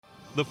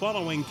The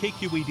following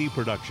KQED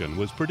production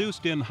was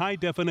produced in high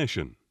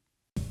definition.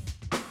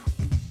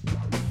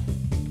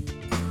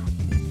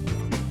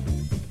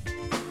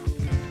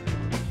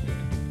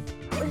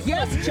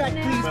 Yes, check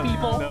please,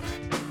 people. No.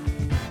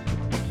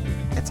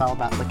 It's all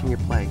about licking your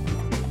plate.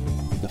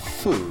 The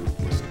food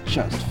was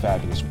just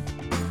fabulous.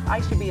 I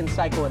should be in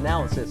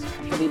psychoanalysis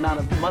for the amount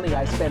of money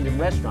I spend in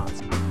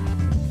restaurants.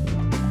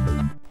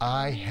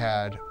 I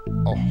had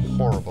a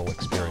horrible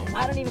experience.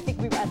 I don't even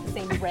think we were at the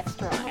same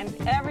restaurant. And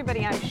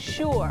everybody, I'm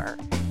sure,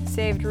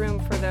 saved room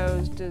for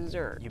those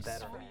desserts. You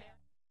better.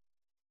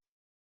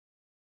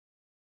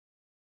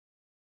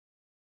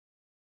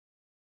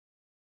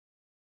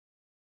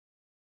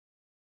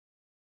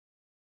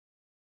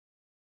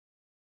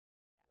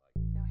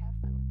 No, have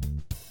fun with it.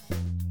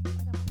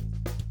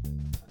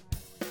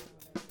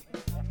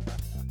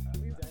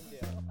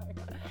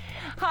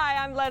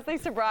 Hi, I'm Leslie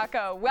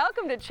Sabraco.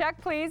 Welcome to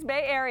Check Please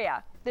Bay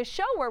Area, the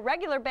show where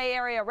regular Bay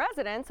Area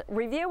residents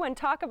review and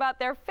talk about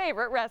their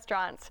favorite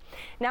restaurants.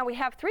 Now we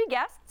have 3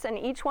 guests, and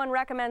each one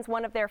recommends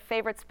one of their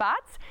favorite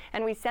spots,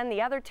 and we send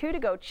the other 2 to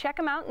go check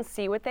them out and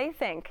see what they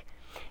think.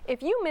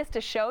 If you missed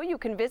a show, you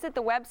can visit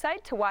the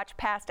website to watch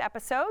past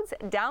episodes,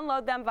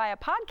 download them via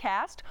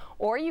podcast,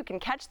 or you can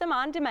catch them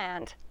on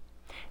demand.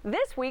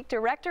 This week,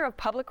 Director of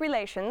Public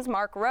Relations,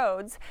 Mark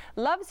Rhodes,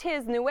 loves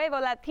his Nuevo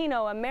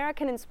Latino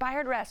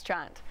American-inspired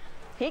restaurant.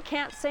 He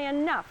can't say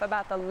enough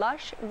about the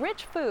lush,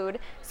 rich food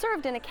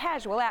served in a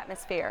casual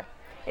atmosphere.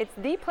 It's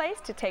the place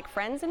to take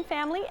friends and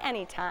family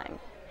anytime.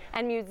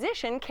 And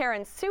musician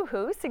Karen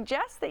Suhu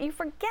suggests that you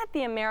forget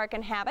the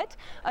American habit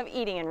of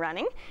eating and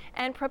running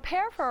and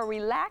prepare for a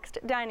relaxed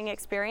dining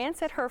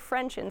experience at her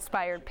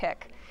French-inspired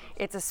pick.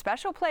 It's a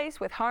special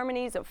place with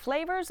harmonies of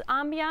flavors,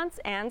 ambiance,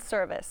 and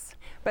service.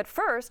 But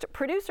first,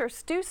 producer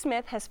Stu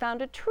Smith has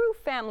found a true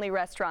family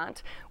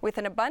restaurant with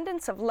an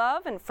abundance of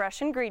love and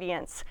fresh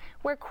ingredients,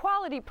 where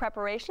quality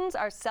preparations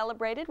are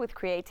celebrated with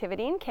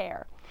creativity and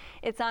care.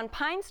 It's on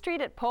Pine Street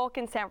at Polk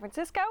in San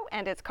Francisco,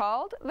 and it's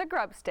called the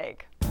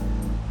Grubstake.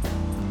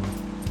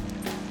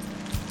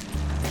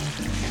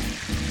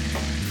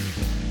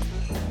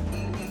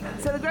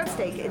 So the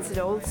Grubstake, it's an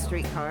old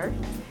streetcar,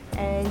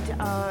 and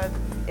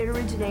it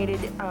originated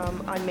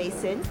on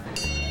Mason.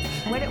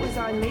 When it was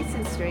on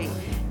Mason Street,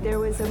 there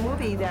was a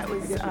movie that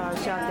was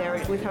shot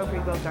there with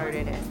Humphrey Bogart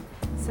in it.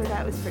 So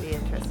that was pretty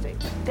interesting.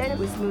 Then it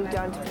was moved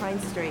on to Pine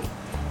Street,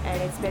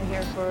 and it's been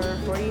here for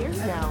 40 years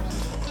now.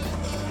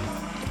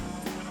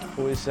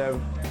 We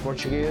serve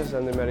Portuguese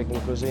and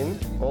American cuisine,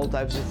 all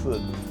types of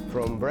food,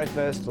 from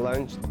breakfast,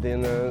 lunch,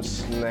 dinner,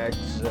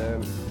 snacks,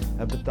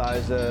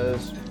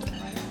 appetizers.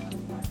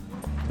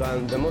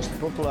 Then the most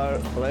popular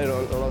later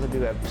on, a lot of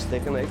people have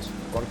steak and eggs,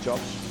 pork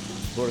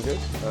chops, burgers,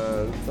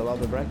 and a lot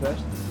of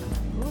breakfast.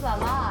 Ooh la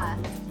la!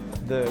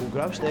 The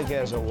Grubstake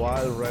has a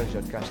wide range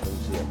of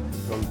customers here,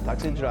 from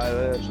taxi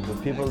drivers to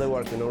people that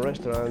work in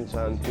restaurants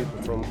and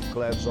people from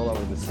clubs all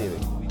over the city.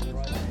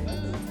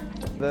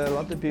 There are a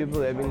lot of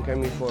people that have been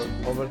coming for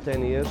over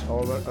 10 years,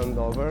 over and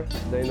over.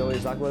 They know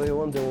exactly what they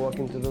want, they walk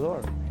into the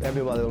door.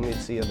 Everybody will meet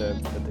here at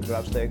the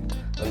Grubstake,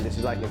 and this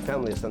is like a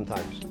family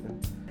sometimes.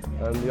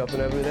 And we open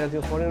every day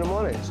until 4 in the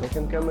morning, so you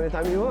can come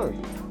anytime you want.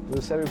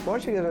 We'll serve you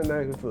Portuguese and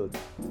American food.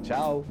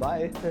 Ciao,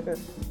 bye. All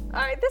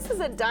right, this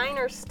is a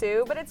diner,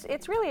 Stu, but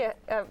it's really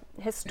a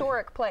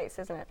historic place,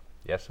 isn't it?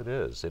 Yes, it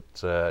is.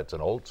 It's an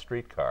old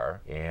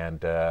streetcar,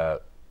 and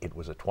it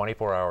was a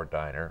 24-hour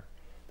diner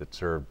that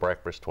served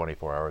breakfast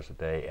 24 hours a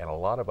day and a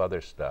lot of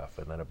other stuff.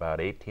 And then about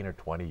 18 or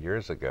 20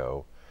 years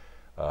ago,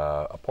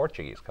 a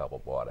Portuguese couple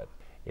bought it.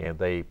 And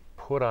they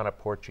put on a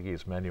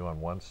Portuguese menu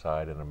on one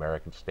side and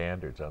American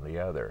standards on the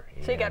other.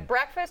 So you got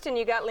breakfast and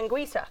you got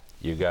linguiça.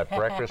 You got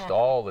breakfast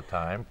all the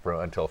time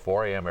until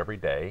 4 a.m. every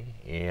day.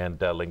 And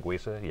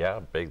linguiça,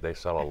 yeah, big. They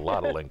sell a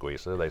lot of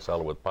linguiça. They sell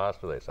it with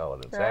pasta. They sell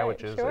it in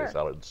sandwiches. Sure. They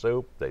sell it in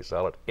soup. They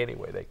sell it any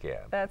way they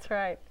can. That's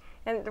right.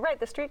 And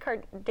the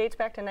streetcar dates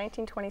back to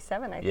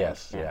 1927, I think.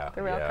 Yes, yeah.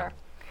 The rail car.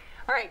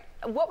 All right,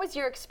 what was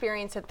your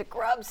experience at the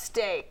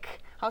Grubstake?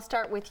 I'll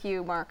start with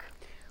you, Mark.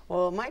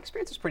 Well, my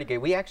experience was pretty good.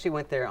 We actually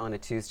went there on a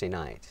Tuesday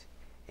night,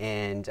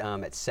 and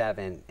at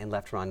 7 and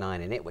left around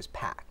 9, and it was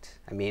packed.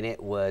 I mean,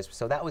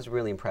 so that was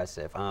really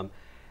impressive.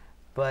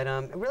 But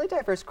a really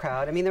diverse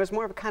crowd. I mean, there was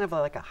more of a kind of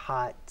like a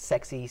hot,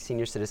 sexy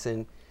senior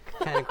citizen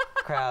kind of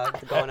crowd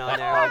going on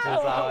there. Which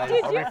was always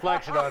A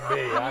reflection on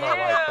me. I don't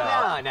like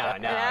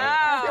that. No.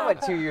 They're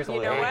what, 2 years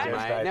older know than what? you,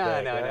 right?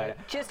 No.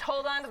 Just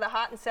hold on to the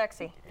hot and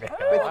sexy. I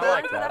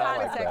like to that. the I hot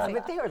like and that. sexy.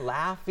 But they were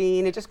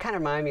laughing. It just kind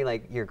of reminded me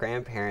like your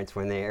grandparents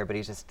when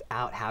everybody's just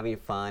out having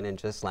fun and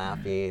just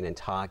laughing and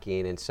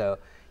talking. And so,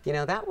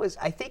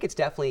 I think it's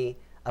definitely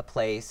a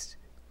place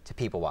to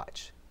people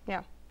watch.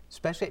 Yeah.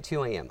 Especially at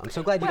 2 a.m. I'm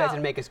so glad you guys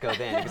didn't make us go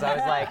then, because I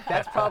was like,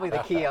 that's probably the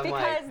key. I'm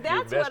because like,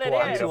 that's you missed what it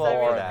Juanita is.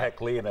 Moore and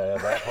Heclina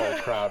and that whole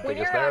crowd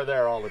because they're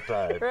there all the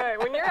time. Right,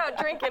 when you're out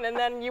drinking and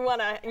then you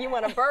want a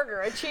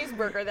burger, a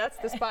cheeseburger, that's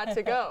the spot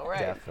to go, right?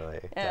 Definitely.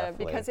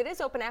 Because it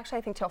is open actually,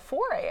 I think, till 4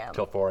 a.m.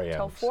 Till 4 a.m.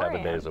 Till 4 7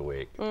 a.m. days a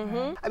week.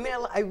 I mean,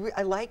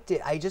 I liked it.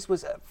 I just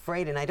was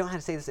afraid, and I don't know how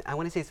to say this. I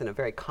want to say this in a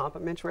very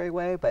complimentary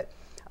way, but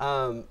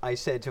I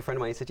said to a friend of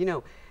mine, I said,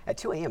 at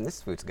 2 a.m.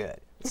 this food's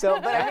good.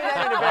 So, but I mean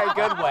that in a very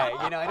good way.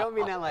 I don't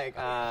mean that like,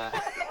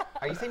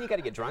 are you saying you got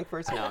to get drunk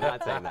first? No, I'm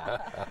not saying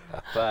that.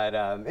 But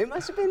it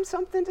must have been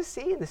something to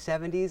see in the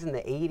 70s and the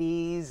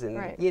 80s, and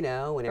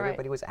when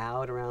everybody was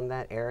out around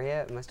that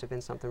area, it must have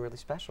been something really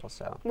special.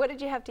 So. What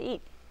did you have to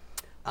eat?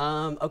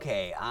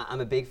 Okay, I'm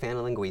a big fan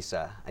of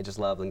linguiça. I just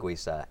love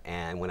linguiça,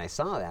 and when I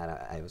saw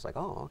that, I was like,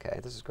 oh, okay,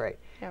 this is great.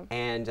 Yeah.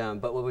 And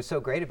but what was so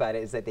great about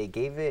it is that they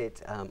gave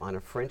it on a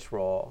French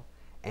roll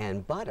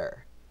and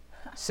butter.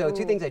 So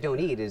two things I don't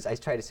eat is I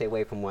try to stay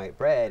away from white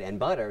bread and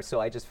butter, so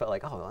I just felt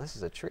like, oh, this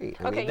is a treat.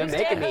 I mean, they're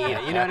making me eat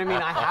it, you know what I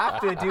mean? I have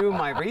to do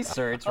my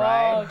research,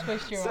 right? Oh,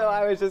 twist your So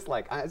I was just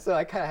like, so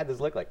I kind of had this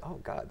look like, oh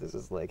God, this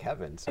is like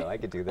heaven, so I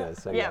could do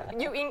this. So, yeah,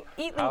 you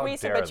eat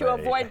linguiça, but you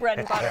avoid bread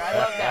and butter. I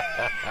love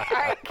that. All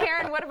right,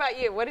 Karen, what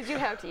about you? What did you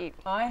have to eat?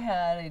 I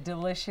had a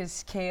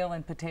delicious kale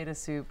and potato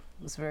soup.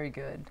 It was very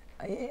good.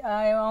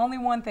 Only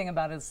one thing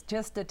about it is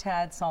just a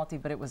tad salty,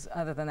 but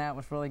other than that, it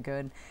was really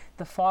good.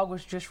 The fog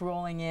was just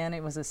rolling in.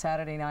 It was a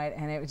Saturday night,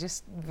 and it was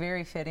just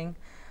very fitting.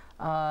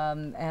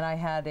 And I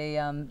had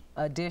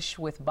a dish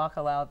with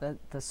bacalao,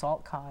 the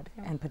salt cod,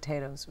 and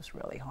potatoes. It was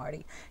really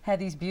hearty. Had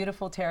these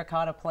beautiful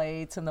terracotta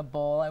plates in the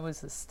bowl. I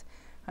was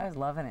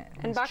loving it.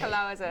 And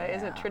bacalao is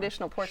a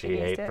traditional Portuguese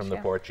dish. She ate from the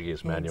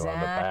Portuguese menu on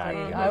the back.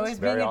 I was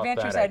being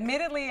adventurous.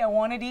 Admittedly, I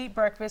wanted to eat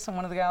breakfast. I'm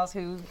one of the gals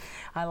who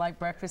I like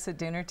breakfast at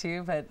dinner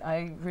too, but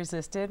I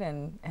resisted,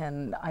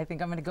 and I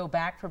think I'm going to go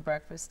back for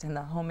breakfast and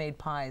the homemade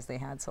pies they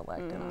had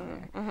selected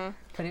on there.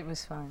 But it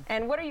was fun.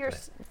 And what are your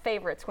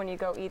favorites when you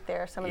go eat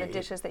there? Some of the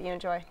dishes that you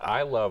enjoy?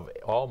 I love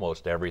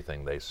almost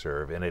everything they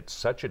serve, and it's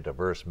such a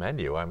diverse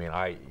menu. I mean,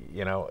 I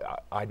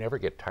never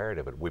get tired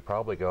of it. We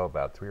probably go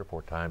about 3 or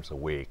 4 times a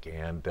week,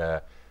 and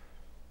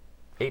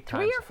 8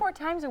 times. 3 or 4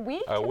 times a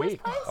week? A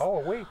week. This place? Oh,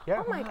 a week.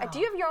 Yeah. Oh my God! Do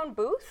you have your own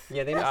booth?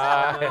 Yeah, they must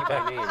know you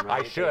by name, right?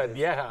 I should.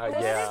 Yeah.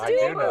 I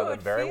do know them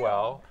very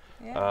well.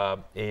 Yeah.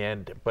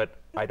 But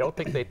I don't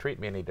think they treat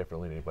me any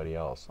differently than anybody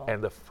else.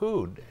 And the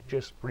food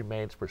just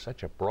remains, for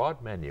such a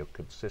broad menu,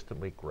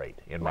 consistently great,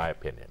 in my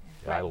opinion.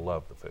 I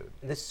love the food.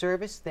 The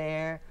service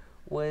there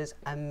was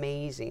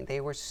amazing.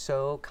 They were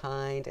so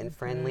kind and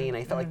friendly, and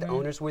I felt like the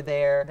owners were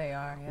there. They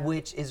are, yeah.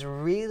 Which is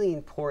really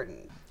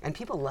important. And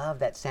people love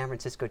that San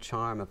Francisco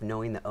charm of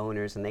knowing the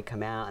owners, and they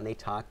come out and they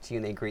talk to you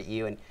and they greet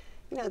you, and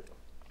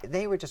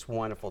they were just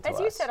wonderful to us.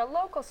 As you said, a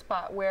local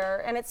spot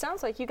and it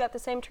sounds like you got the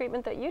same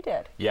treatment that you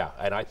did. Yeah,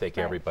 and I think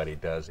everybody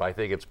does. I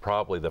think it's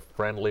probably the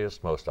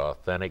friendliest, most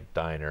authentic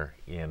diner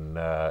in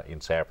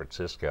San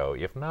Francisco,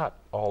 if not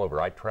all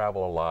over. I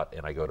travel a lot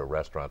and I go to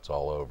restaurants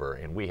all over,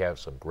 and we have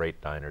some great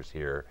diners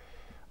here,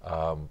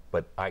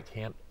 but I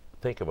can't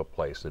think of a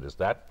place that is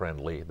that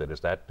friendly, that is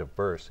that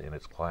diverse in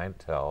its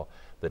clientele,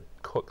 that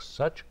cooks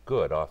such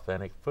good,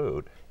 authentic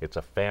food. It's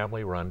a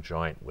family-run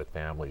joint with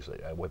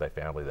a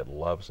family that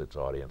loves its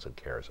audience and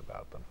cares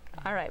about them.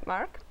 All right,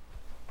 Mark?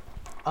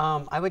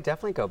 I would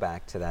definitely go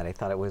back to that. I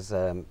thought it was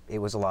a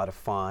lot of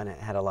fun. It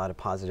had a lot of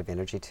positive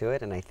energy to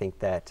it, and I think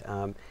that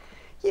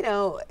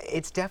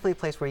it's definitely a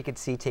place where you could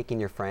see taking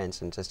your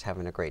friends and just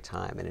having a great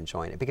time and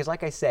enjoying it. Because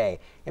like I say,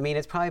 I mean,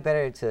 it's probably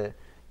better to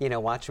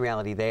watch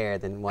reality there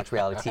than watch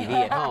reality TV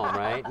at home,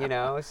 right?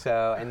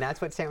 So, and that's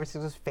what San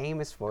Francisco is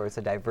famous for. It's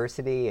a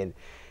diversity and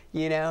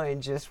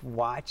just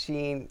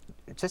watching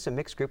just a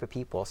mixed group of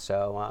people.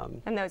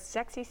 So. And those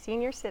sexy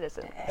senior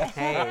citizens.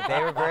 Hey,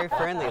 they were very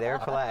friendly. They were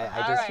polite.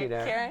 All right,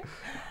 Karen?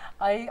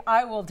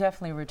 I will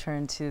definitely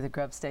return to the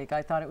Grubstake.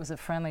 I thought it was a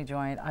friendly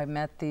joint. I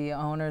met the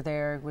owner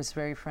there, was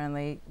very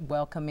friendly,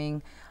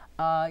 welcoming.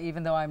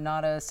 Even though I'm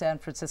not a San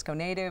Francisco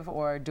native,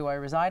 or do I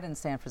reside in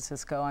San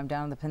Francisco, I'm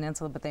down in the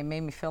peninsula, but they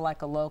made me feel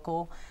like a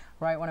local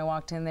right when I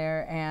walked in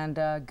there, and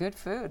good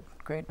food,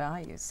 great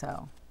value,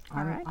 so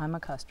I'm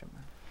a customer.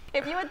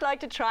 If you would like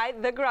to try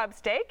the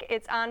Grubstake,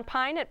 it's on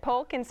Pine at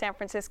Polk in San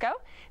Francisco.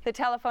 The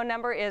telephone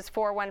number is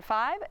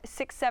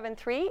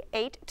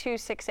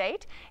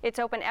 415-673-8268. It's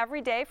open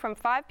every day from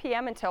 5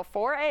 p.m. until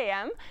 4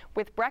 a.m.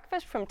 with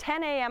breakfast from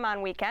 10 a.m.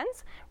 on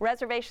weekends.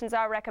 Reservations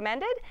are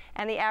recommended,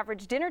 and the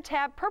average dinner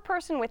tab per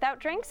person without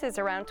drinks is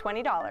around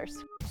 $20.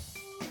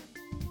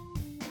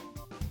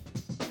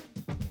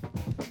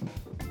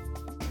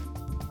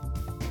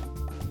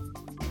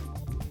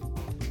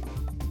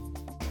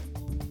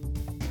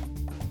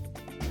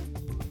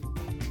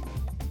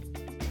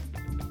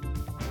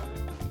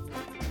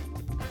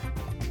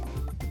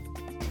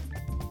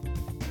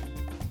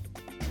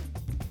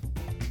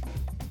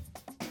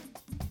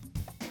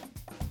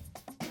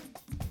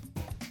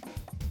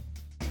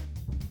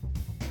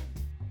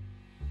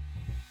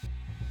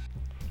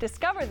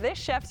 Discover this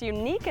chef's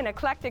unique and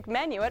eclectic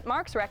menu at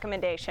Mark's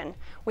recommendation,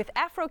 with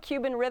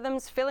Afro-Cuban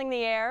rhythms filling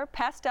the air,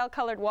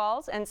 pastel-colored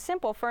walls, and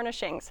simple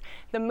furnishings.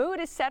 The mood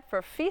is set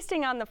for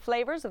feasting on the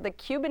flavors of the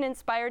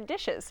Cuban-inspired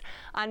dishes.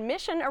 On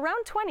Mission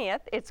around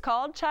 20th, it's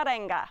called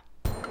Charanga.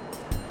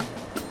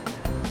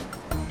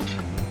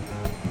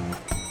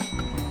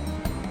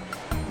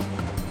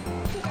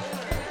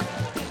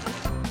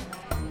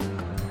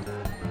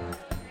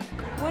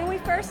 When we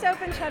first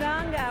opened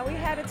Charanga, we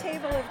had a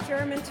table of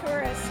German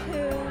tourists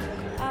who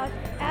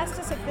asked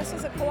us if this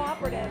was a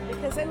cooperative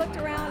because they looked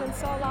around and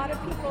saw a lot of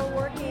people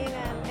working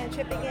and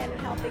chipping in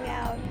and helping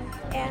out.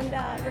 And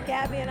for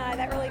Gabby and I,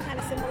 that really kind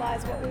of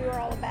symbolized what we were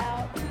all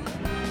about.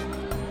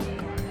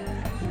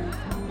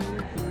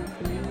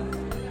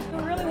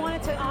 We really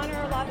wanted to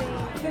honor a lot of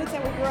the foods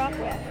that we grew up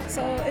with.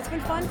 So it's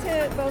been fun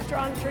to both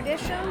draw on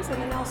traditions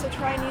and then also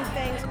try new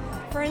things.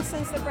 For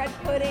instance, the bread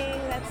pudding,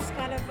 that's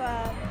kind of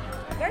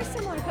very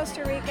similar in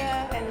Costa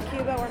Rica and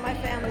Cuba, where my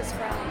family's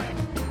from.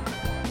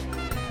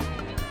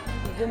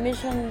 The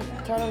mission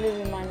totally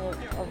reminded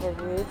of our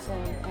roots,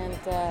 and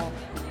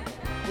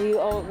we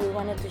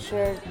wanted to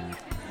share,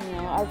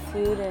 our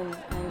food and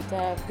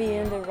be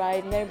in the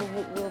right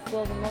neighborhood we'll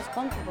feel the most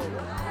comfortable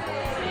with.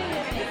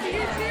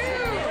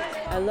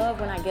 I love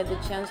when I get the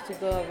chance to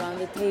go around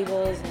the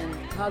tables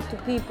and talk to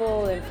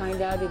people and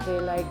find out if they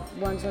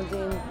want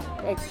something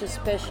extra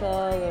special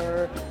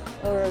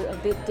or a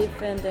bit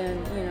different than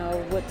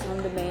what's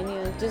on the menu,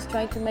 and just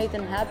try to make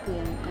them happy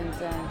and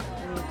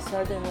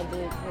serve them what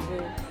they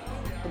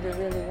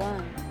really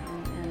want,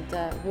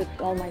 and with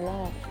all my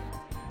love.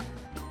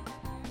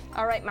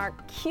 All right,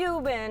 Mark,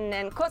 Cuban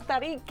and Costa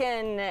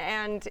Rican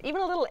and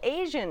even a little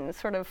Asian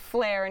sort of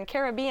flair and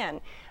Caribbean.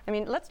 I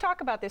mean, let's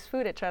talk about this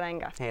food at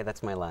Charanga. Hey,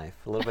 that's my life.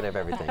 A little bit of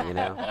everything,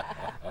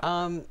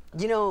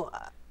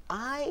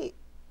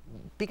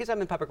 because I'm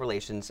in public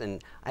relations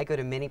and I go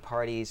to many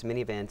parties,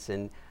 many events,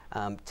 and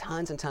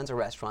tons and tons of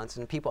restaurants,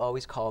 and people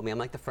always call me. I'm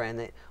like the friend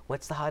that,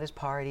 what's the hottest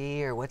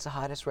party or what's the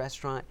hottest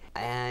restaurant?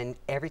 And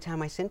every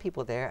time I send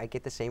people there, I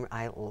get the same,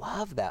 I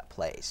love that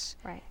place.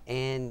 Right.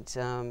 And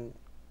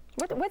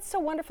what's so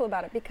wonderful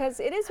about it? Because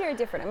it is very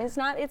different. I mean, it's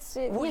not here's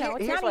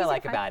not what I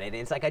like about it.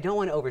 It's like I don't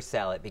want to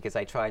oversell it because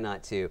I try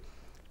not to.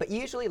 But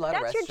usually a lot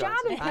of restaurants.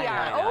 That's your job in PR.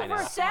 I know.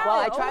 Oversell. Well,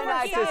 I try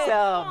not to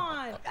sell.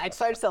 I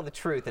try to sell the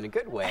truth in a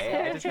good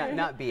way. I just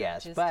not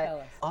BS. Just but tell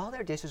us. all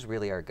their dishes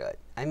really are good.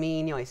 I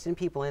mean, I send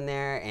people in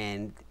there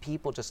and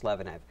people just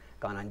love it. I've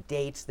gone on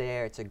dates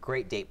there. It's a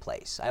great date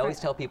place. I always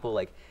tell people,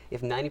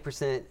 if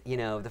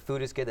 90%, the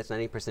food is good, that's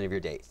 90% of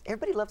your dates.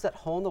 Everybody loves that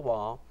hole in the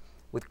wall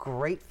with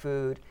great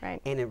food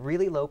and a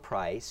really low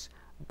price.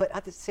 But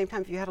at the same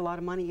time, if you had a lot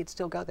of money, you'd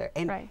still go there.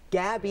 And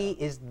Gabby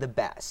is the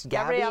best.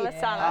 Gabriela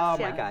Salas.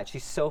 Oh my God,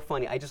 she's so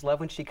funny. I just love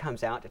when she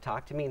comes out to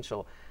talk to me, and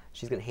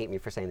she's gonna hate me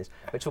for saying this,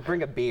 but she'll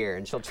bring a beer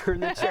and she'll turn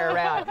the chair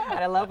around. And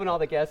I love when all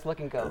the guests look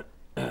and go,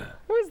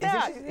 who's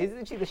that?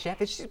 Isn't she the chef?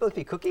 Is she supposed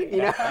to be cooking?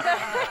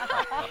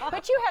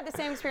 But you had the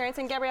same experience,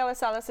 and Gabriela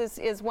Salas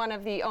is one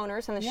of the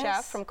owners and the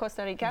chef from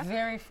Costa Rica.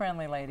 Very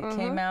friendly lady.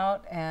 Came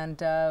out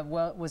and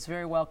was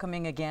very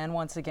welcoming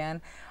once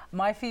again.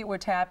 My feet were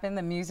tapping,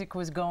 the music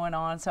was going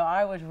on, so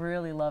I was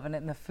really loving it,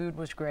 and the food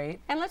was great.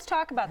 And let's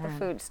talk about the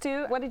food.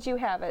 Stu, what did you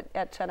have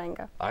at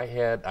Charanga?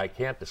 I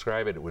can't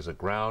describe it. It was a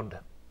ground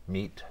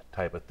meat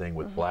type of thing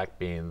with black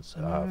beans,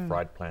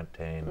 fried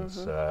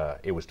plantains.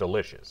 It was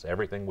delicious.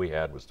 Everything we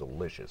had was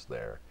delicious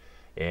there.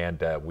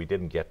 And we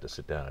didn't get to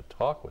sit down and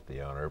talk with the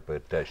owner,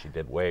 but she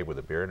did wave with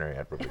a beer in her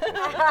hand.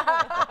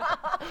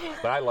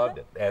 But I loved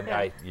it.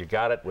 And you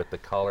got it with the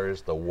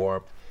colors, the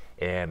warmth.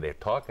 And they're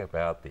talking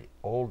about the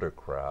older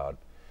crowd.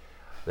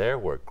 There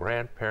were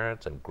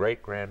grandparents and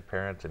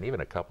great-grandparents and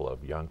even a couple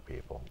of young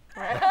people.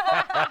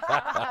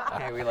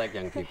 Hey, we like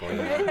young people.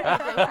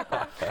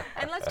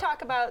 And let's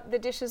talk about the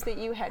dishes that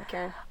you had,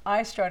 Karen.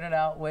 I started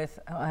out with,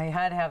 I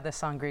had to have the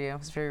sangria. It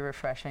was very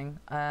refreshing.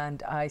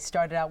 And I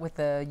started out with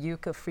the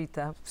yuca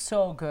frita,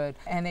 so good.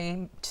 And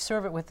they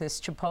serve it with this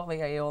chipotle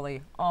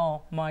aioli.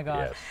 Oh my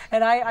God. Yes.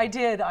 And I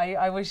did.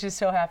 I was just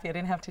so happy I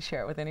didn't have to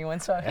share it with anyone,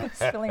 so I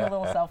was feeling a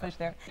little selfish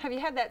there. Have you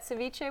had that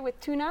ceviche with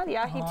tuna, the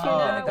ahi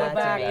tuna? Go with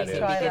back the and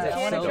try that. It's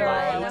so ginger?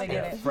 light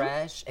and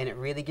fresh, and it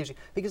really gives you,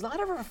 because a lot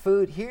of our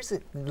food, here's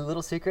the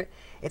little secret,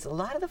 it's a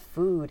lot of the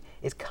food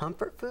is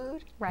comfort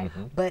food,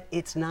 but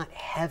it's not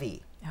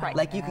heavy. Right.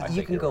 Like you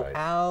can go right.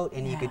 out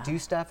and you could do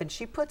stuff, and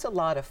she puts a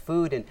lot of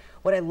food. And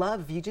what I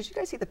love, did you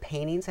guys see the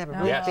paintings? Have a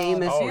really Yes.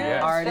 famous Oh,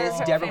 yes. artist,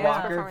 Yes. Deborah Famous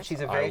Walker. performance.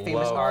 She's a very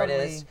famous love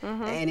artist,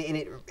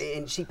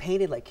 and she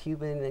painted like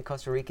Cuban and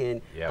Costa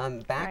Rican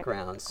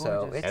backgrounds.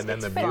 So Gorgeous. it's And then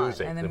it's the fun.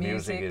 music. And the the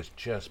music music. is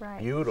just Right.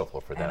 beautiful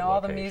for that And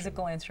all the location.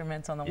 musical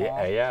instruments on the Yeah,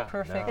 wall. yeah,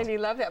 Perfect. no. And you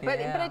love that, but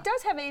Yeah. it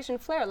does have Asian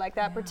flair. Like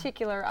that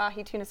particular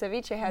ahi tuna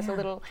ceviche has a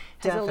little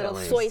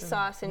Definitely. soy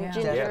sauce and Yeah.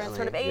 ginger and Definitely.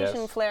 sort of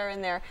Asian Yes. flair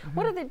in there.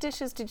 What other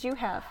dishes did you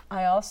have have?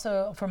 I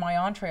also, for my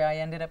entree, I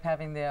ended up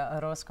having the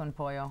arroz con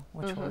pollo,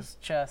 which was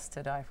just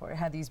to die for. It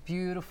had these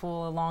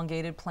beautiful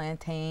elongated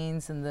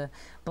plantains and the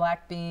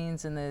black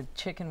beans, and the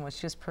chicken was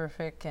just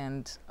perfect,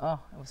 and oh,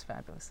 it was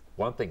fabulous.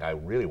 One thing I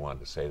really wanted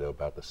to say, though,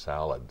 about the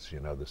salads, you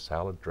know, the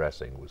salad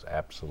dressing was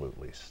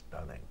absolutely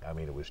stunning. I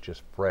mean, it was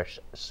just fresh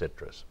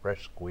citrus,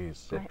 fresh squeezed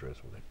citrus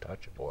with a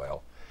touch of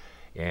oil.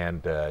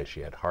 And she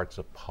had hearts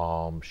of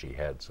palm. She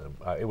had some,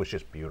 it was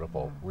just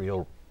beautiful,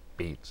 real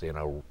beets, you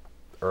know,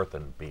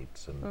 earthen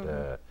beets. And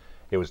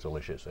it was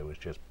delicious. It was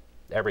just,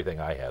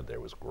 everything I had there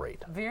was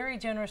great. Very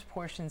generous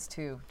portions,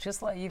 too.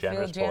 Just like you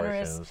Generous feel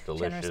generous, portions,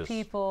 delicious. generous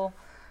people.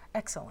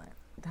 Excellent.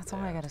 That's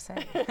all I got to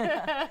say.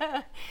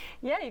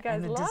 Yeah, you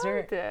guys the loved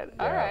dessert. it.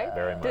 Yeah, All right.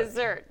 very much.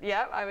 Dessert.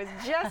 Yep, I was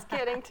just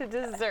getting to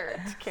dessert.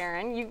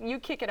 Karen, you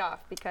kick it off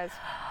because...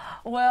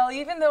 Well,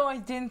 even though I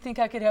didn't think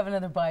I could have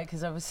another bite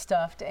because I was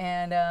stuffed,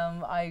 and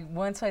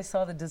once I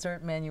saw the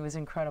dessert menu was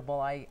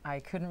incredible,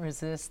 I couldn't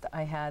resist.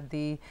 I had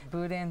the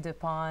boudin de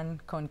pan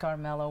con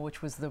carmelo,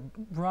 which was the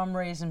rum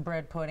raisin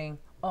bread pudding.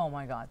 Oh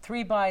my God,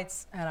 3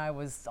 bites and I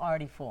was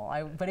already full.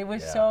 But it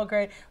was so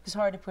great. It was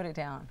hard to put it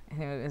down,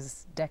 and it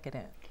was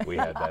decadent. We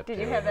had that Did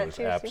too. you have that it was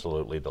too,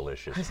 absolutely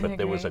delicious. Isn't But it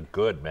there was a great?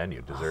 good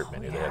menu, dessert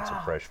menu. They had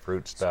some fresh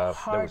fruit stuff.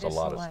 There hard was a to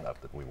lot of select. stuff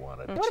that we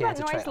wanted. What about chance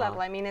to try noise level?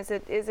 all. I mean, is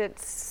it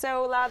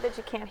so loud that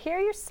you can't hear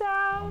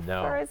yourself?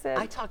 No. Or is it...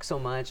 I talk so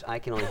much, I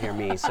can only hear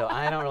me, so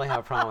I don't really have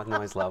a problem with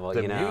noise level.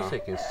 The you know?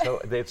 music is so,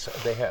 they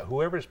have,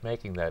 whoever's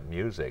making that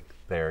music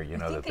there, you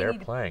know, think that they they're need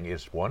to- playing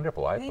is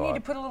wonderful, I They thought. need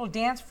to put a little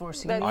dance for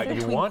us. That's- in You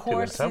between want to,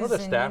 and some of the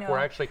courses staff and, were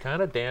actually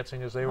kind of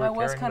dancing as they were I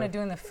was carrying kind the- of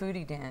doing the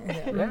foodie dance.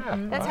 Yeah.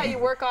 That's how you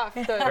work off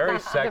the Very the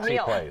sexy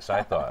meal. place,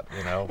 I thought,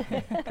 you know,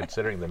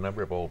 considering the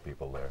number of old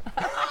people there.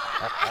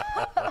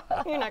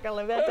 You're not going to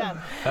live that down.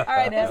 All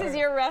right, this is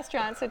your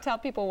restaurant, so tell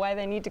people why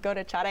they need to go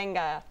to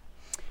Charanga.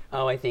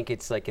 Oh, I think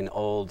it's like an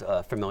old,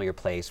 familiar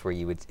place where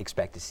you would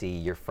expect to see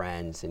your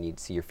friends and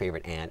you'd see your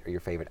favorite aunt or your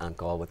favorite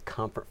uncle with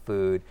comfort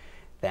food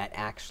that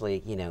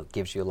actually, you know,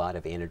 gives you a lot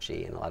of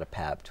energy and a lot of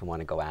pep to want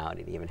to go out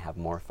and even have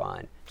more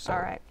fun. So, All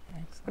right.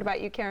 What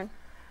about you, Karen?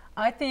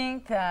 I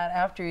think that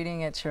after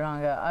eating at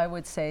Charanga, I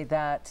would say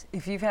that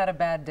if you've had a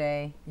bad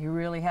day, you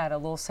really had a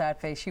little sad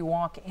face, you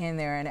walk in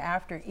there and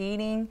after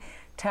eating,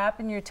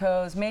 tapping your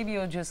toes, maybe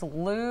you'll just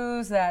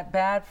lose that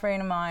bad frame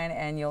of mind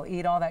and you'll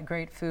eat all that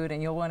great food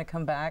and you'll want to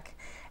come back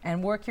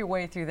and work your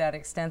way through that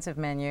extensive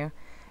menu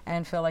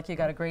and feel like you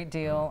got a great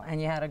deal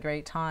and you had a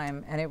great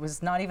time. And it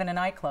was not even a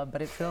nightclub, but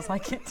it feels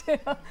like it too.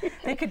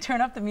 They could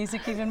turn up the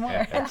music even more.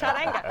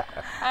 Charanga.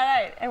 All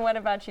right, and what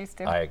about you,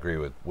 Stu? I agree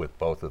with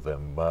both of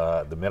them.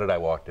 The minute I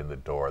walked in the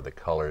door, the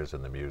colors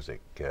and the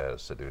music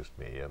seduced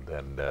me, and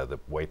then the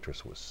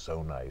waitress was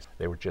so nice.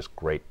 They were just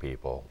great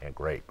people and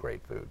great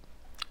food.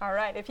 All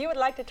right, if you would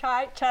like to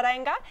try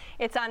Charanga,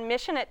 it's on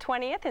Mission at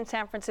 20th in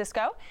San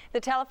Francisco.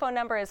 The telephone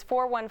number is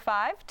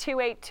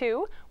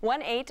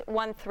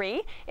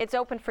 415-282-1813. It's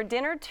open for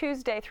dinner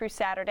Tuesday through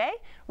Saturday.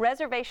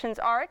 Reservations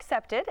are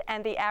accepted,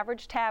 and the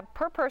average tab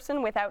per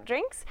person without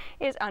drinks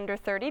is under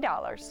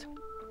 $30.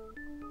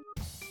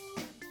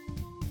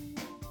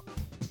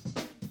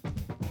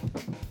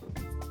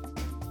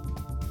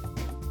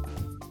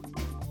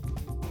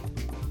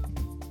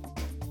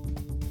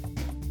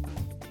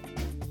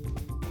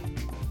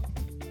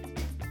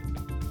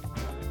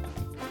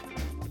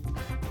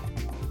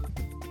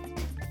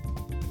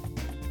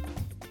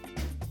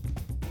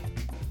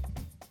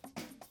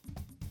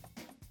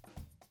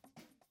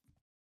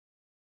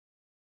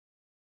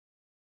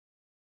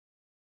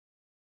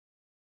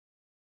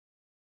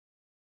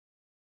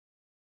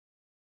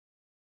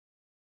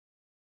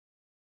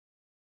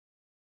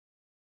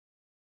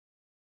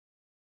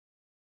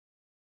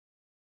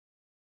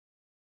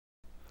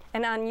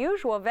 An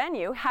unusual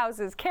venue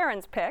houses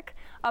Karen's pick,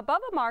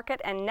 above a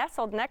market and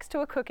nestled next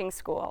to a cooking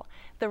school.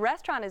 The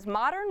restaurant is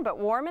modern but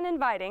warm and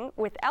inviting,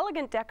 with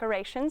elegant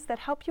decorations that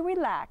help you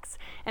relax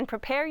and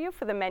prepare you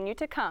for the menu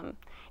to come.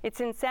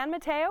 It's in San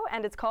Mateo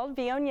and it's called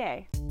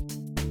Viognier.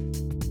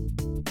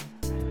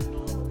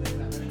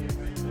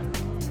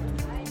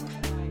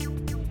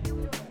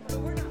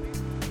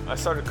 I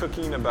started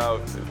cooking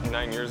about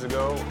 9 years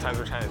ago. Times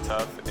were kind of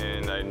tough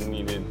and I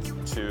needed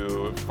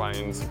to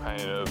find some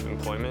kind of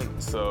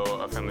employment, so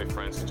a family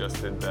friend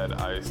suggested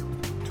that I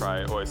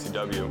try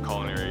OICW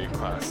culinary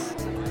class.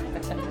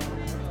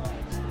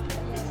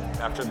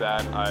 After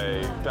that,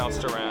 I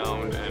bounced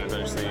around and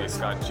eventually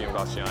Scott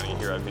Giambastiani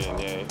here at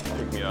Viognier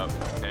picked me up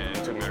and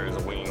took me under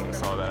his wing and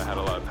saw that I had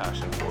a lot of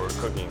passion for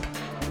cooking.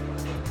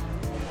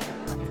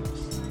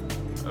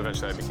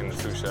 Eventually I became the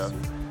sous chef,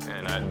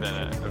 and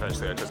then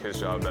eventually I took his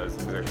job as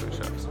executive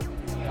chef.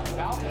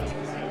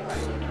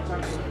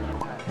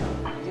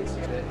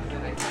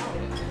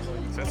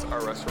 Since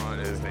our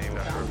restaurant is named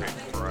after a great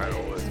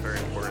varietal, it's very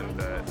important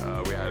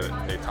that we had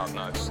a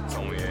top-notch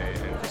sommelier,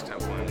 and Chris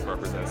Templin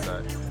represents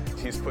that.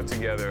 He's put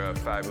together a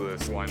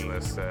fabulous wine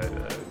list that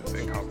is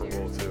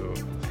incomparable to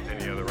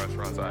any other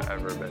restaurants I've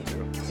ever been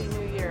to. Happy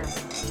New Year.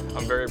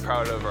 I'm very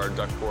proud of our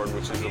duck board,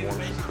 which is a warm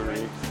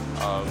charcuterie.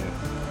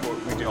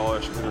 We actually all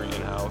our charcuterie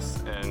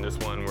in-house, and this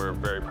one we're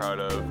very proud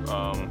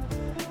of.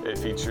 It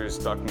features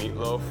duck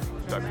meatloaf,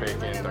 duck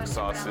bacon, duck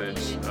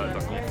sausage, duck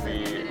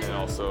confit, and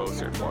also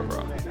seared foie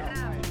gras.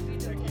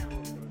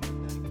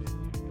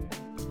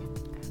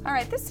 All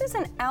right, this is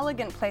an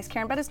elegant place,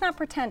 Karen, but it's not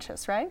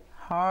pretentious, right?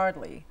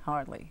 Hardly,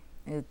 hardly.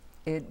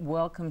 It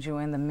welcomes you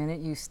in the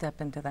minute you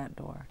step into that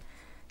door.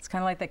 It's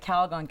kind of like the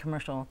Calgon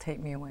commercial, take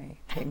me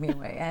away, take me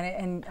away.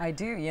 And I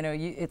do, you know,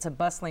 it's a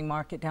bustling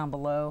market down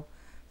below.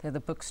 They're the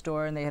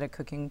bookstore, and they had a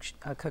cooking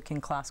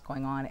class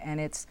going on, and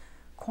it's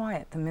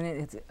quiet the minute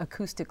it's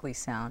acoustically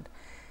sound.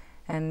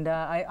 And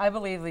I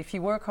believe if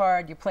you work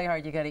hard, you play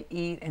hard, you got to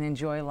eat and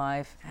enjoy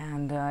life,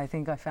 and I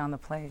think I found the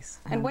place.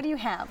 And what do you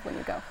have when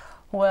you go?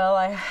 Well,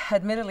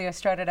 admittedly, I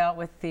started out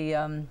with the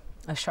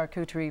a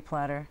charcuterie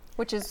platter.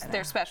 Which is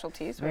their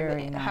specialties, very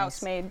right? nice.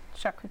 House-made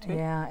charcuterie.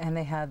 Yeah, and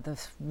they had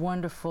this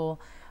wonderful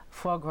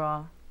foie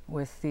gras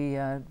with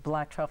the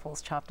black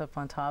truffles chopped up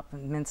on top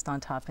and minced on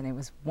top, and it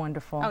was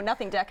wonderful. Oh,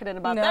 nothing decadent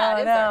about no, that,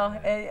 is no.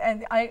 there?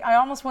 And I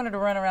almost wanted to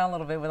run around a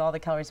little bit with all the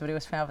calories, but it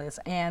was fabulous.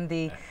 And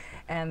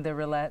the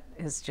roulette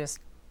is just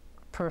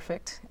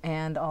perfect.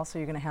 And also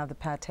you're going to have the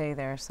pâté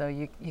there, so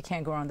you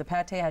can't go wrong. The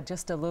pâté had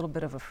just a little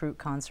bit of a fruit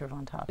conserve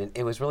on top.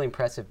 It was really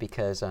impressive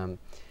because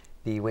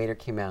the waiter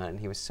came out and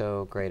he was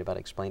so great about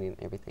explaining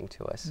everything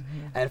to us.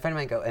 Mm-hmm. And a friend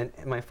of mine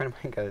my friend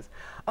of mine goes,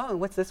 "Oh, and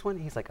what's this one?"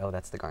 He's like, "Oh,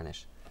 that's the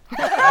garnish."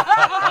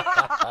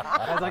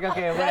 I was like,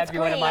 okay, it would have to be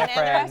one of my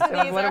friends.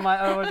 It was one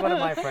of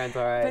my friends,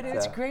 all right. But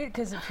it's great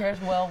because it pairs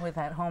well with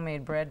that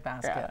homemade bread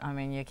basket. I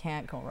mean, you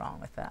can't go wrong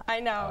with that. I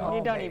know,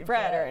 you don't eat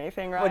bread or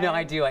anything, right? Well, no,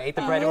 I do. I ate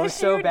the bread. It was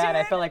so bad.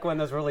 I felt like one of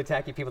those really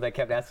tacky people that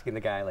kept asking the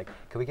guy, like,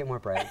 "Can we get more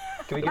bread?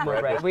 Can we get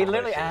more bread?" We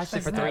literally asked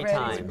it for 3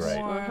 times.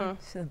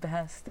 It's the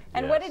best.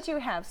 And what did you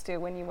have, Stu,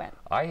 when you went?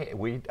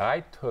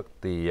 I took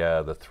the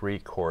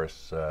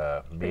 3-course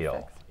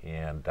meal,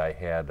 and I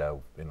had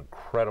an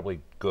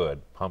incredibly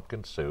good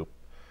pumpkin soup,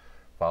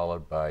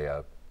 followed by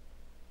a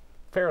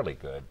fairly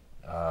good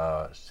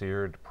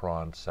seared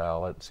prawn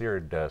salad,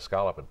 seared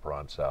scallop and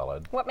prawn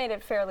salad. What made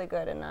it fairly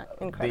good and not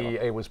incredible?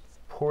 It was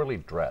poorly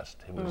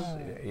dressed. It was,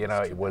 you know,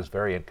 it was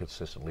very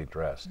inconsistently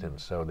dressed, and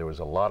so there was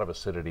a lot of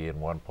acidity in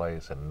one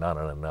place and none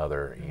in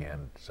another,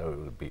 and so it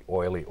would be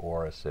oily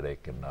or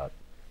acidic and not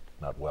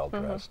well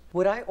dressed.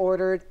 What I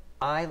ordered,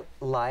 I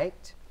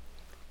liked,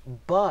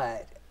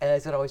 but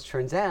as it always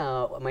turns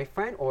out, what my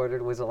friend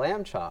ordered was a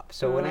lamb chop.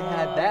 So when I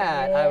had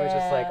that, I was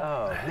just like,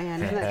 oh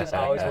man, isn't that just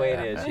always the way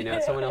it is? You know,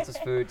 someone else's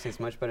food tastes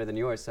much better than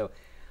yours. So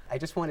I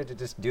just wanted to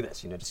just do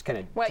this, you know, just kind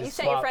of. Well, you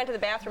sent your friend to the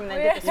bathroom and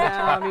then did the switch.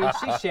 Yeah, I mean,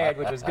 she shared,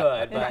 which was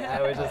good, but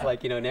I was just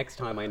like, you know, next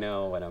time I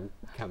know what I'm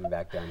coming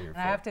back down here for.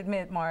 I have to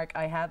admit, Mark,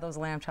 I had those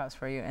lamb chops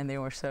for you, and they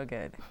were so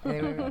good. They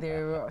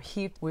were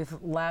heaped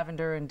with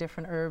lavender and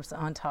different herbs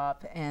on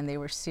top, and they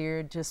were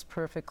seared just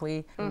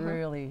perfectly.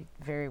 Really,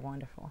 very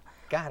wonderful.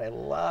 God, I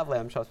love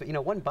lamb chops, but you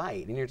know, one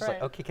bite, and you're just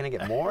like, okay, can I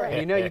get more? And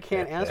you know, you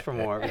can't ask for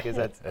more because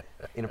that's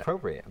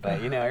inappropriate.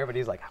 But you know,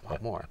 everybody's like, I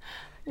want more.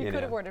 You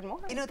could have ordered more.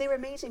 You know, they were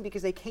amazing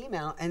because they came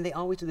out, and they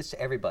always do this to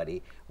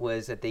everybody,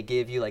 was that they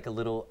give you like a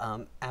little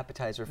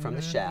appetizer from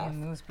the chef.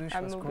 Amuse bouche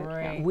was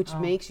great. Which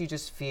makes you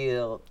just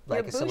feel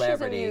like a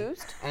celebrity.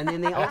 Used. And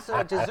then they also,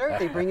 at dessert,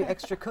 they bring you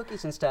extra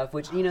cookies and stuff,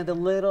 which, you know,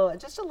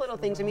 just the little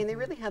things. I mean, they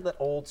really have that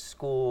old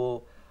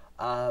school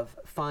of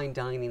fine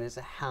dining as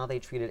how they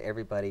treated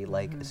everybody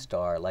like a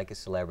star, like a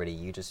celebrity.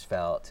 You just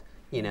felt,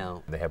 you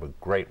know. They have a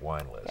great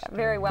wine list. Yeah,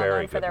 very well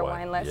known for their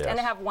wine list. Yes. And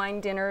they have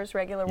wine dinners,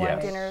 regular wine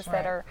dinners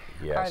that are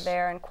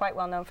there and quite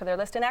well known for their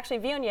list. And actually,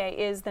 Viognier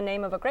is the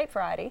name of a grape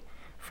variety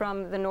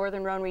from the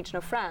northern Rhone region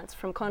of France,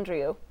 from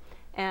Condrieu.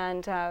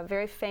 And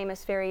very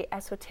famous, very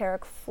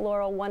esoteric,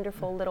 floral,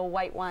 wonderful little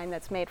white wine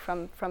that's made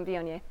from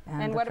Viognier.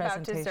 And what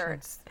about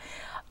desserts?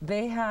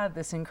 They had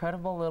this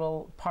incredible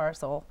little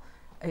parcel,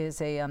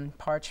 is a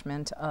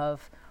parchment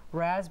of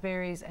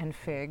raspberries and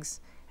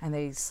figs, and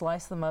they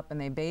slice them up and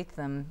they bake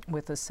them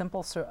with a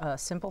simple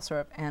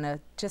syrup and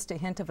just a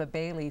hint of a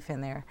bay leaf in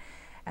there.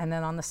 And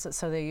then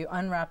so they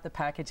unwrap the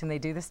package and they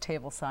do this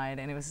table side,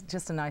 and it was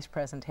just a nice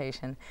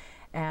presentation.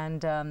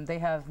 And they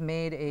have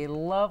made a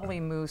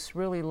lovely mousse,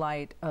 really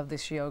light, of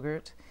this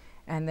yogurt,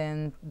 and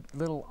then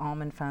little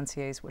almond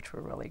fanciers, which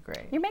were really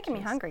great. You're making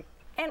me hungry.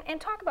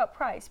 And talk about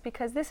price,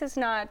 because this is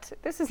not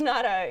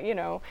a, you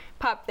know,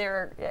 pop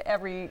there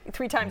every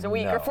 3 times a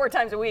week or 4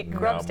 times a week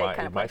grubstake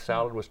kind of My place.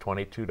 salad was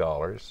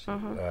 $22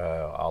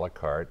 a la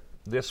carte.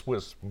 This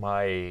was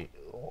my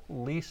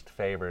least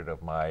favorite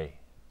of my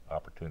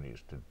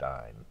opportunities to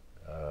dine.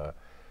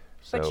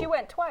 But you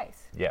went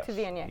twice to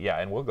Viognier. Yeah,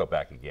 and we'll go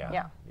back again.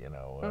 Yeah. You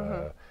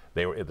know,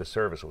 the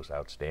service was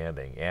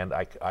outstanding, and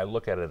I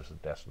look at it as a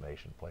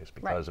destination place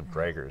because of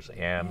Draeger's,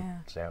 and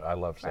I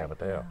love San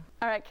Mateo.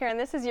 All right, Karen,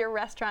 this is your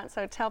restaurant,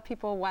 so tell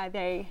people why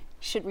they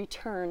should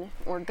return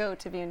or go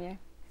to Viognier.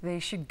 They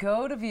should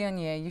go to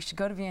Viognier. You should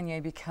go to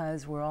Viognier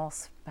because we're all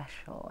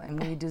special, and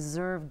we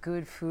deserve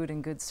good food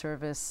and good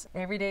service.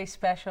 Every day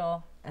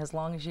special, as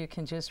long as you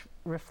can just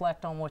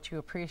reflect on what you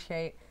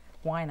appreciate.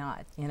 Why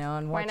not? You know,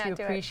 and what you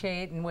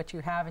appreciate and what you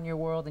have in your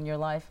world and your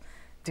life,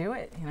 do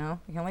it, you know.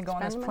 You can only go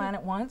on this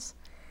planet once.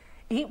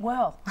 Eat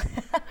well.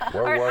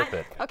 We're worth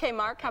it. Okay,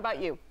 Mark, how about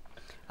you?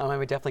 I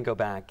would definitely go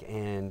back,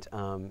 and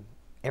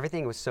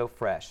everything was so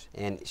fresh.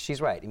 And she's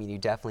right. I mean, you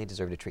definitely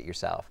deserve to treat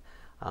yourself.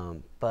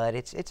 But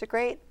it's a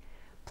great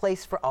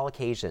place for all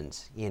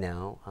occasions, you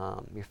know.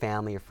 Your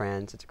family, your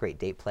friends. It's a great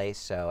date place.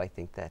 So I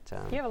think that.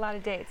 You have a lot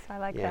of dates. I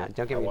like that. Yeah,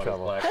 don't get me in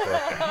trouble.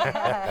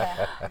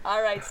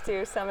 All right,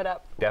 Stu, sum it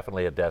up.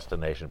 Definitely a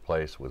destination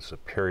place with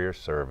superior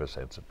service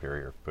and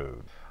superior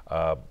food.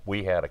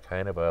 We had a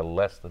kind of a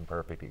less than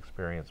perfect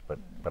experience, but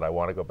I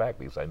want to go back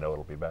because I know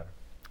it'll be better.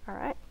 All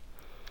right.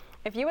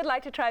 If you would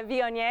like to try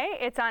Viognier,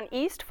 it's on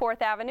East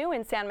 4th Avenue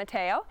in San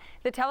Mateo.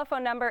 The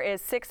telephone number is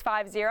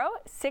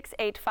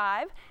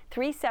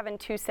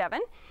 650-685-3727.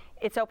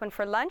 It's open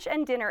for lunch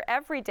and dinner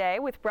every day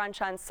with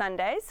brunch on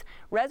Sundays.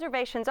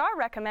 Reservations are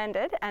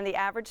recommended, and the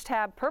average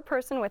tab per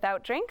person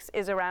without drinks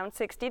is around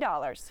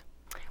 $60.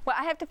 Well,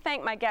 I have to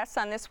thank my guests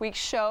on this week's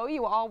show.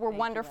 You all were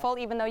wonderful,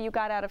 even though you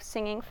got out of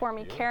singing for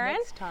me, Karen.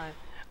 Next time.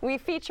 We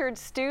featured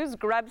Stu's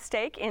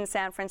Grubstake in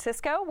San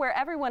Francisco, where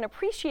everyone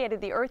appreciated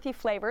the earthy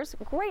flavors,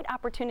 great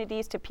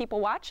opportunities to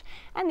people watch,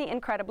 and the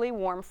incredibly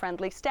warm,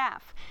 friendly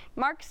staff.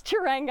 Mark's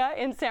Charanga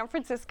in San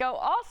Francisco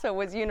also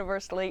was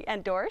universally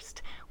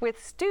endorsed, with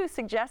Stu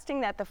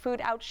suggesting that the food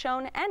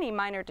outshone any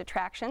minor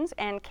detractions,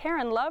 and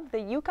Karen loved the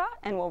yuca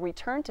and will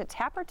return to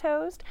tap her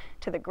toes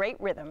to the great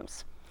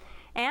rhythms.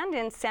 And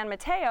in San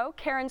Mateo,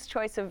 Karen's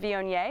choice of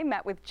Viognier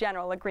met with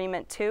general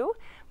agreement too.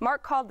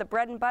 Mark called the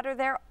bread and butter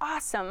there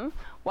awesome,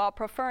 while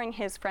preferring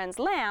his friend's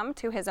lamb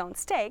to his own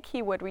steak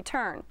he would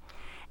return.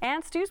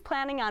 And Stu's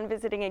planning on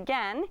visiting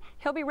again.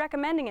 He'll be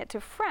recommending it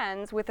to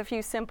friends with a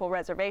few simple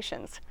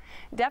reservations.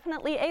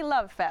 Definitely a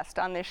love fest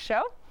on this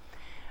show.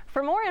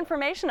 For more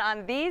information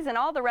on these and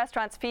all the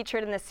restaurants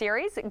featured in the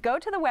series, go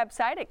to the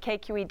website at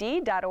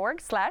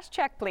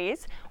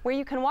kqed.org/checkplease, where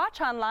you can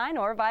watch online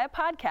or via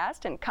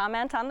podcast and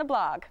comment on the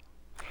blog.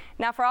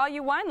 Now, for all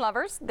you wine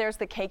lovers, there's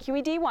the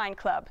KQED Wine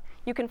Club.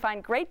 You can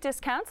find great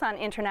discounts on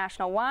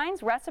international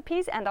wines,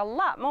 recipes, and a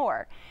lot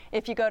more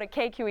if you go to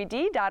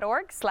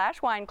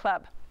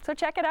kqed.org/wineclub. So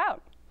check it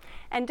out.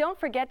 And don't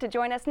forget to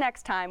join us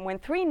next time when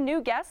 3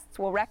 new guests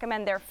will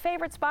recommend their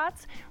favorite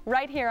spots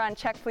right here on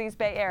Check Please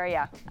Bay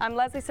Area. I'm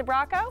Leslie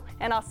Sabraco,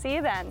 and I'll see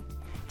you then.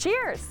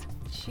 Cheers!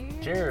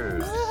 Cheers!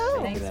 Cheers!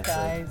 Thanks,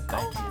 guys.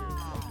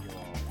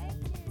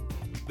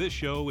 This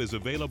show is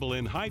available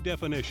in high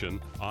definition,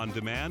 on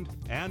demand,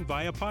 and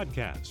via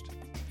podcast.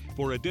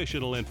 For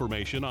additional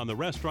information on the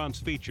restaurants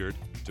featured,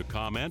 to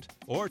comment,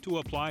 or to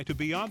apply to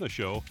be on the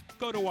show,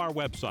 go to our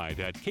website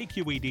at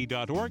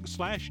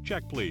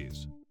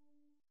kqed.org/checkplease.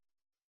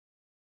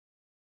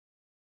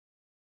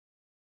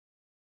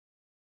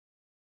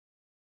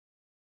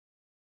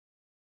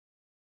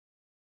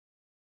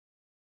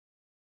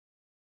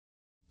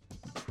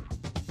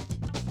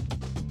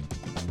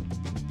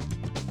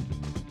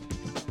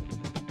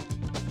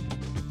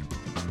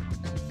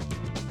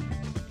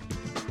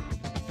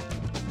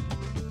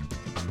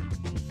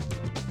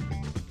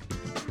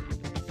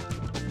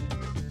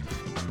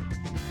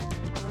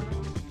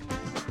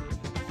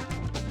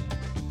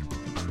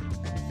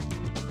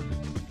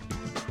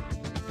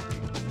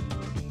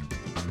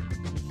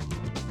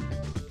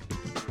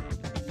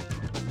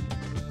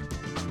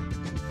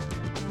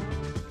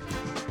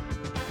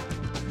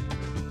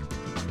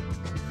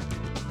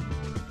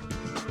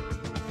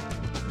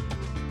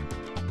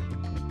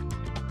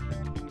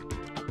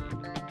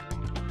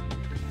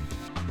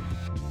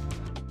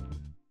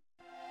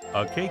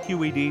 A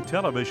KQED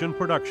television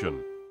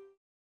production.